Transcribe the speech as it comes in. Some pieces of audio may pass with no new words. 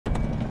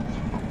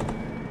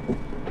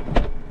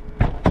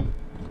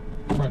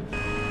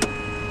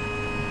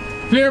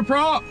Clear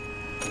prop.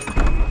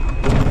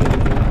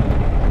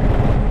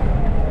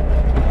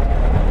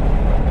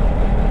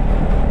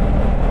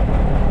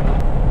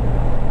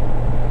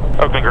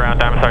 Oakland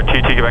ground, Diamond Star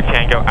 22, Quebec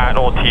Tango at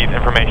Old Tees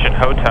Information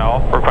Hotel.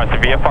 Request a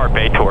VFR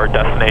Bay tour,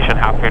 destination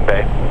Half Moon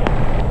Bay.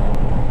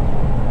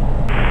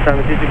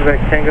 Diamond 22, Quebec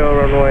Tango,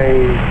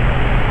 runway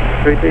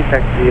 33,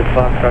 taxi via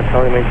Foxtrot,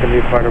 Charlie,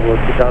 maintain VFR below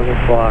 2000,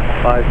 squawk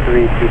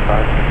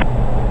 5325.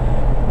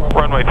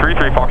 Runway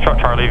 33, Foxtrot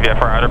Charlie,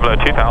 VFR outer below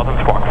 2000,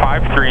 squawk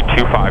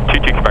 5325,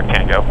 22 Quebec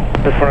Tango.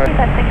 This one.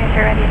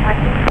 Signature ready,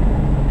 taxi.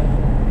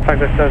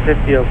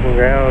 5750, Oakland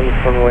ground,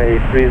 runway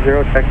 30,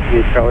 taxi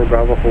via Charlie,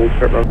 Bravo, hold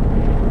short run.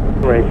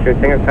 Right, sure.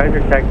 Tango Kaiser,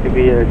 taxi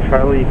via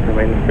Charlie,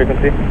 maintenance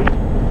frequency.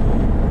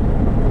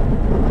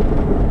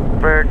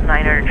 Bird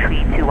 9er,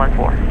 tree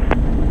 214.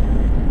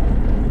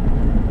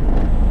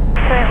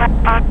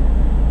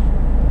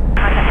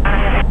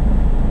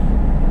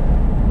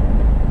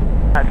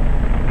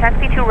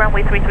 Taxi to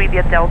runway 33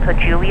 via Delta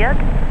Juliet,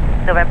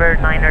 November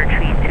 9er,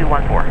 tree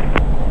 214.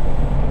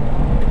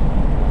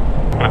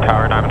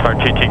 Tower, Diamond Star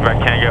 22, Quebec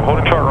Tango,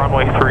 holding short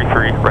runway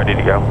 33, ready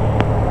to go.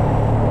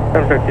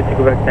 Diamond Star 22,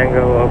 Quebec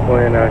Tango,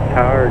 Oakland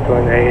Tower,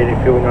 join the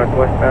A80 fuel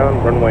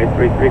northwestbound, runway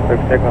 33, clear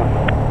for takeoff.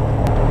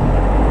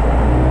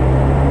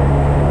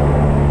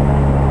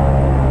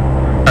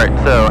 Alright,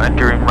 so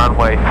entering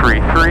runway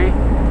 33,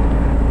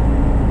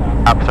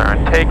 apps are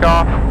in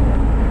takeoff,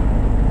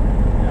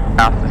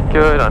 aft is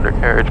good,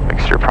 undercarriage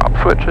mixture prop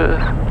switches.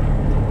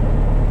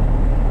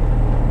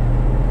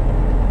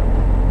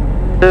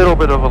 Little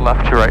bit of a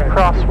left to right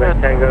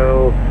crosswind.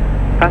 Tango,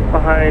 pass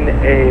behind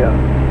a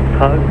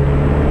tug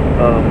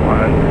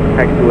on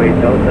taxiway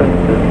Delta,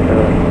 just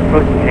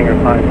approaching hangar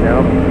 5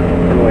 now,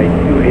 runway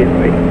 28,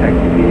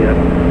 taxi via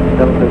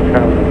Delta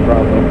Charlie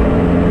Bravo.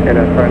 And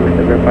sorry,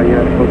 Mr. Verify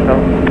United Hotel.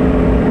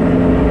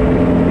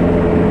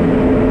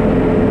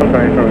 I'm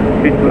sorry, from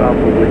 22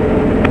 Alpha with.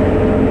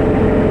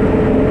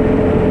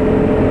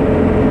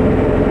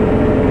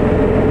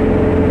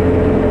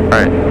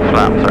 Alright,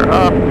 flaps are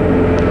up.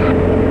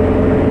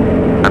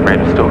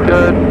 Rate is still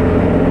good.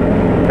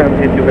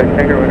 722 Quebec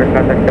Tango, radar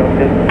contact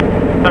Delta.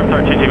 I'm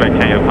sorry, 22 Quebec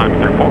Tango, climbing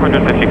through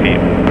 450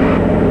 feet.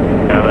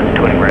 That's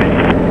 20 right.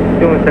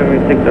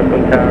 2176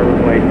 Oakland Tower,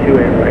 runway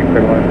 28 right,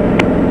 clear line.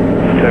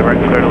 2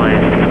 right, clear line.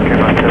 Clear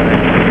line 2.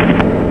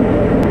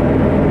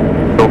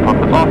 Fuel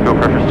pump is off, fuel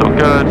pressure is still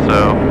good,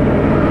 so.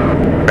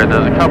 Right,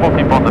 there's a couple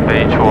people on the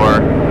bay tour.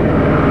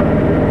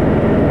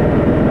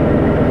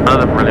 None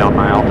of them really on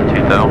my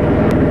altitude though.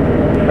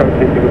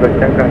 722 Quebec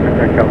Tango,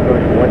 contact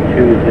calculation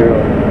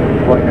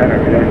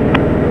 12019er, good day.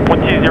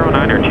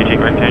 1209er, TT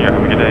Quebec Tango,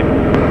 have a good day.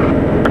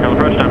 Echo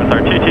approach, Diamond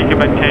Star TT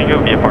Quebec Tango,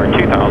 VFR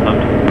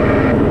 2000.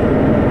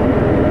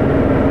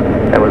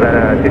 And was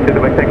that 22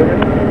 Quebec Tango?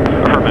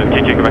 Affirmative,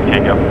 TT Quebec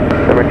Tango.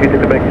 Number 22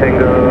 Quebec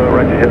Tango,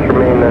 roger, just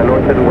remain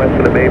north and west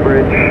of the Bay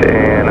Bridge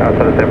and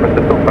outside of San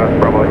Francisco, Fox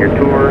Bravo on your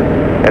tour,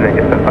 and then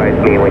just advise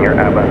me when you're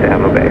about to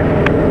Hammer Bay.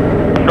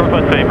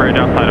 Northwest Bay Bridge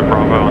outside of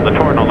Bravo on the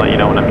tour, and I'll let you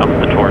know when I'm done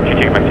with the tour,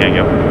 TT Quebec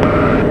Tango.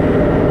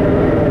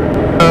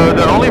 So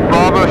the only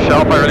Bravo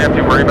shelf I really have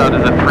to worry about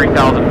is a 3,000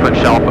 foot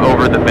shelf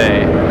over the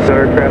bay. So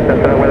aircraft, that's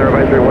weather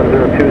advisory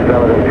 102 is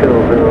valid until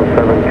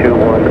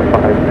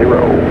 072150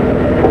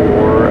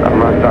 for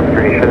Rock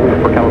observation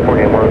for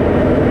California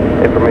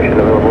 1. Information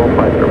available,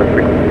 flight service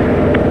frequency.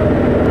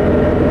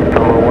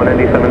 Tomo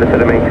 197 to set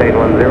to maintain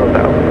 10,000.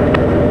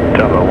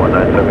 Tomo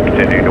 197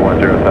 continuing to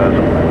 10,000.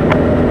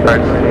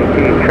 Alright,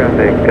 918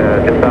 traffic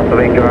just south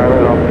of Angel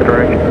Island, opposite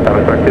direction.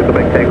 Diamond Star 2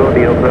 Quebec Tango,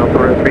 the Oakland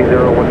altimeter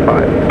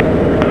 3015.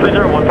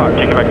 3015,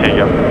 TT Quebec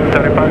Tango.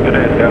 75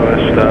 today,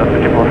 Dallas,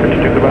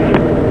 5452 Quebec.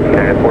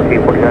 And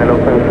 1449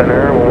 Oakland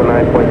Center,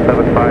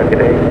 19.75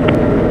 today.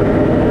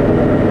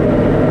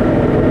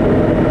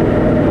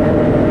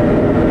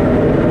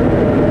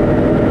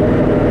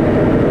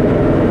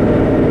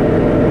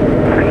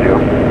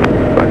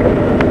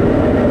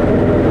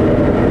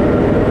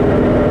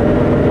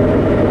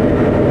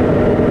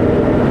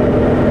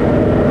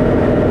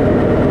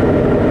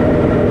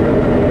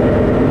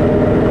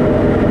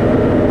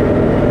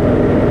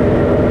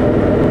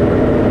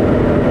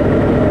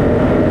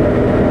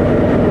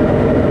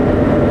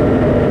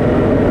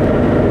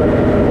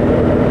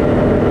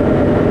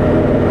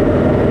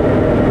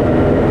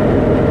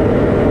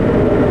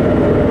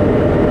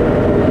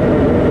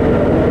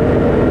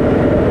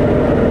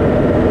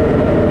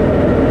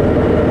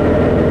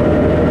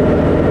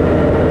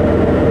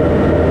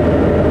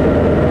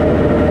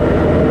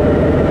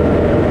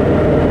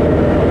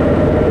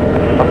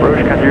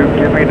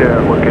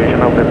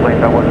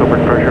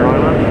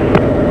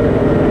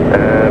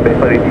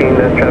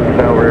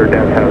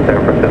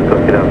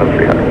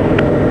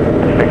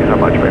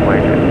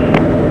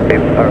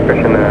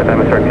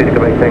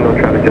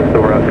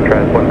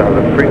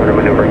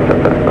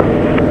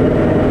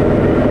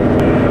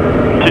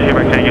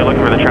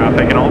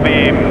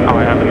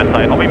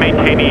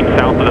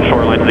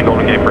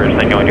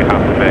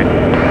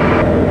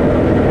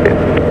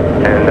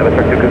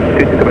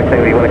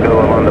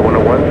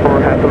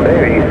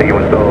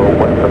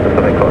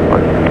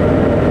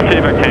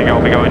 Quebec Tango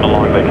will be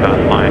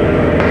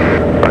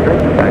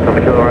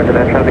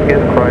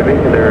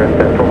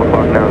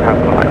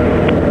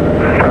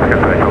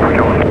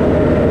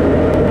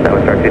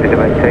 2 to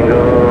Mike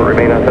Tango,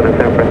 remain outside the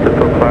San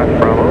Francisco class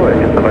Bravo, and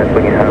just advise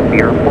when you have the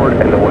airport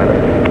and the weather.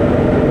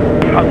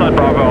 Outside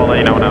Bravo, I'll let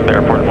you know when I'm at the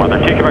airport and weather.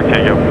 2 Quebec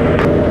Tango.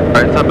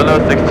 Alright, so I'm below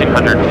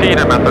 1,600 feet.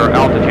 I'm at the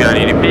altitude I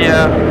need to be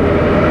at.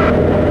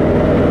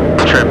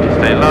 Trim to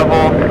stay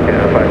level. Okay,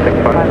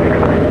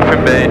 565.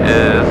 Trim Bay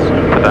is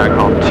Quebec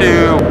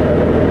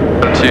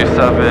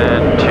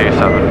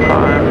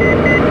 27275.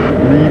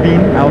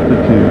 Leaving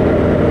altitude.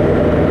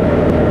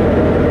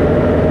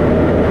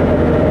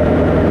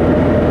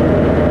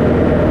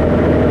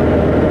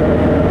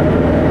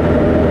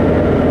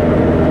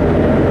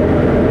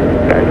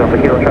 Guys, Alpha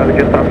Kilo traffic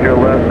just off your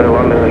left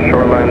along the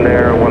shoreline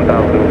there,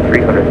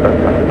 1,300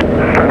 southbound.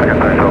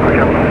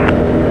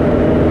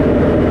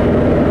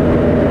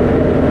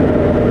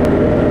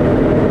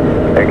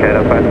 Okay,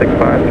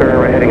 565, turn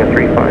right heading at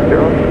 350.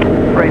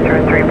 Right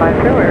turn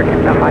 350, Air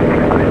Canada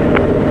 565.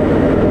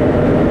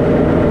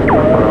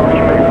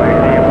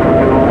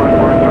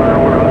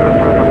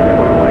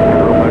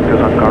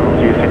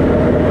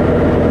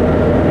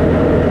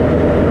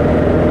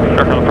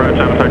 Approach,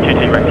 I'm sorry, 2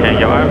 Quebec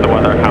Tango. I have the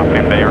weather at Half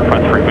Moon Bay,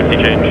 request frequency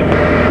change.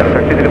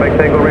 Sorry, 2 to Mike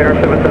Tango, radar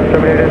service has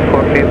terminated,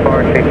 squawk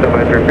VFR, change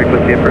advisory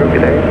frequency approved,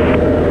 good day.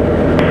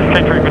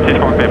 Change frequency,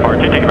 squawk VFR,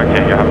 2 Quebec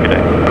Tango, have a good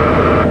day.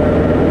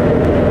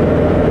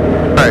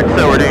 Alright,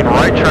 so we're doing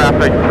right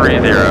traffic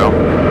 30.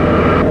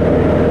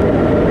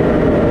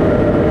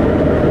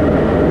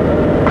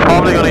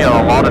 Probably going to get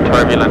a lot of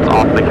turbulence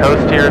off the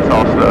coast here, so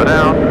I'll slow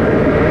down.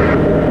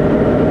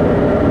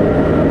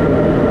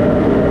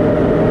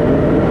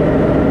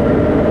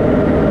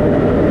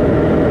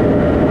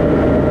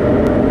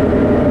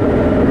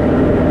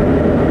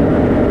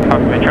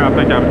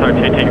 Traffic, I'm sorry, 2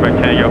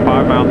 Quebec Tango,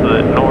 5 miles to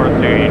the north,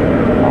 doing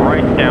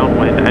right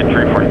downwind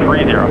entry for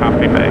 30, Half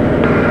Moon Bay.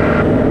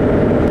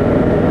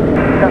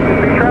 Half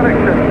Moon Bay traffic,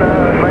 just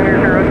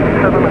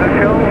 90027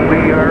 Hotel.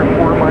 We are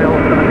 4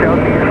 miles to the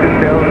southeast and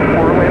down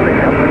 4 landing,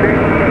 Half Moon Bay.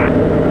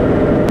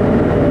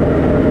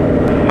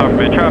 Half Moon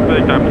Bay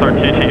traffic, I'm sorry,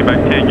 2 Quebec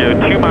Tango,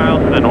 2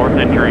 miles to the north,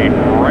 entering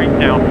right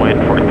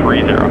downwind for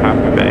 30, Half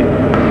Moon Bay.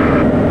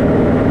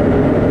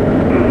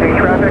 Bay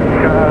traffic,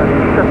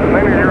 just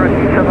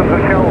 90027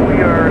 Hotel.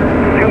 We are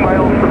 2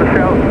 miles to the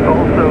south.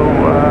 Also,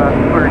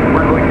 we're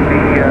going to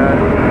be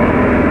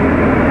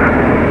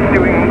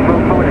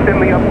we'll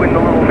extend the upwind a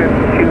little bit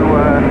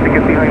to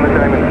get behind the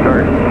Diamond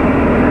Star.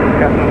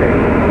 Half Moon Bay.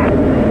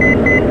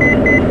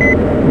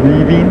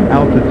 Leaving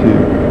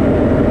altitude.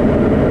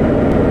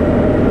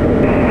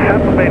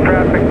 Half Moon Bay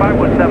traffic,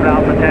 517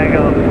 Alpha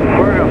Tango.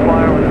 We're going to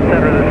fly over the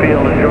center of the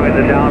field and join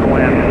the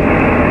downwind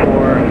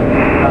for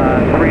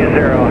 30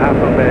 Half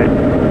Moon Bay.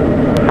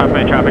 Half Moon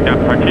Bay traffic, I'm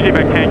sorry, 2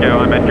 Quebec Tango,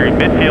 I'm entering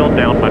midfield,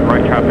 downwind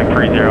right traffic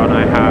 30, and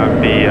I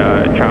have the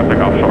traffic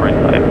offshore in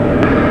sight.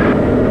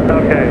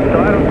 Okay, so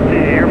I don't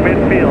see your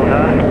midfield,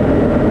 huh?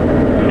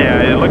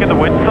 Yeah, look at the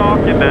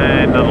windsock and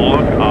then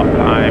look up.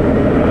 I'm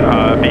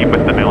being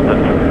with the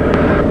mountains.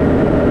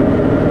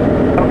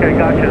 Okay,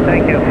 gotcha,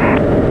 thank you.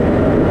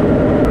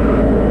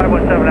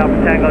 517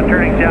 Alpha Tango,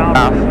 turning down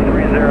 30.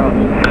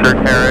 Clear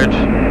carriage.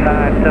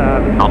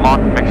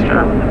 Unlock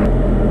mixture.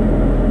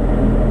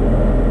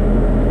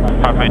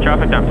 Half Moon Bay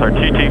traffic, I'm sorry,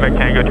 2 Quebec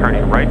Tango,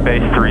 turning right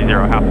base 30,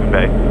 Half Moon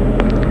Bay.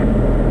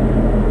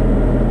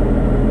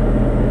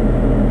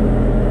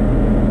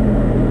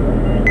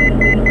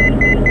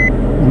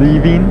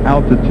 Leaving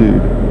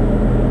altitude.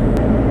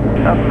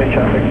 Half Moon Bay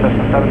traffic,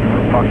 Cessna 7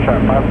 from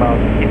Foxtrot, 5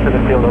 miles east of the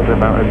field over the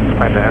mountains.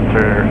 Plan to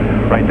enter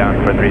right down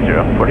for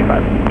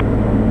 3045.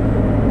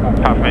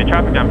 Half Moon Bay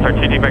traffic, I'm sorry,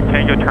 2 Quebec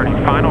Tango, turning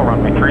final,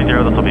 runway 30,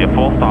 this will be a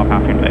full stop,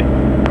 Half Moon Bay.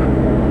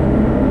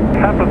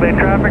 Half Moon Bay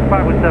traffic,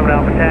 517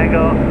 Alpha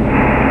Tango,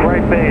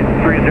 right base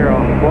 30,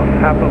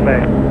 Half Moon Bay.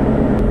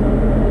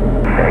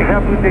 Hey,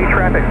 Half Moon Bay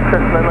traffic,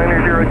 Cessna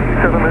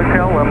 90027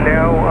 Hotel. I'm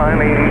now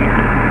on a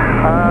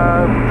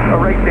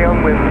right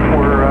downwind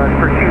for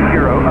 30,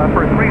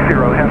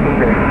 Half Moon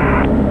Bay.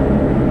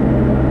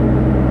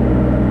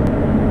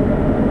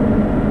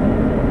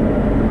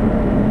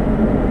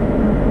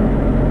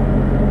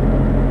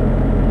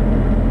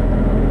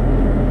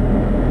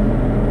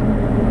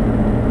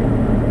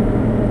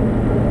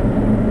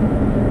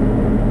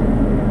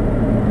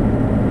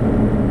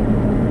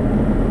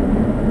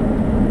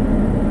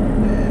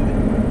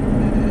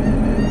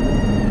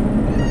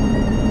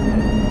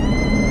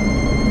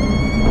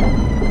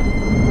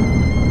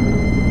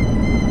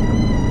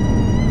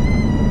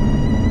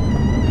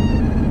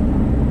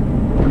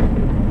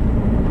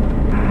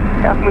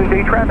 Half Moon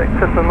Bay traffic,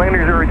 Cessna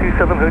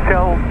 90027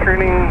 Hotel,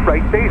 turning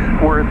right base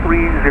for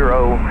 30,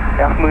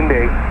 Half Moon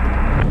Bay.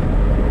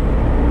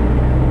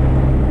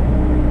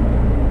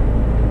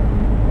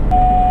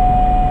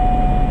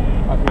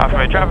 Half Moon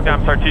Bay traffic,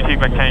 I'm sorry, 2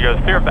 Quebec Tango,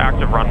 clear of the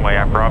active runway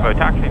at Bravo,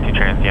 taxi to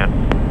transient.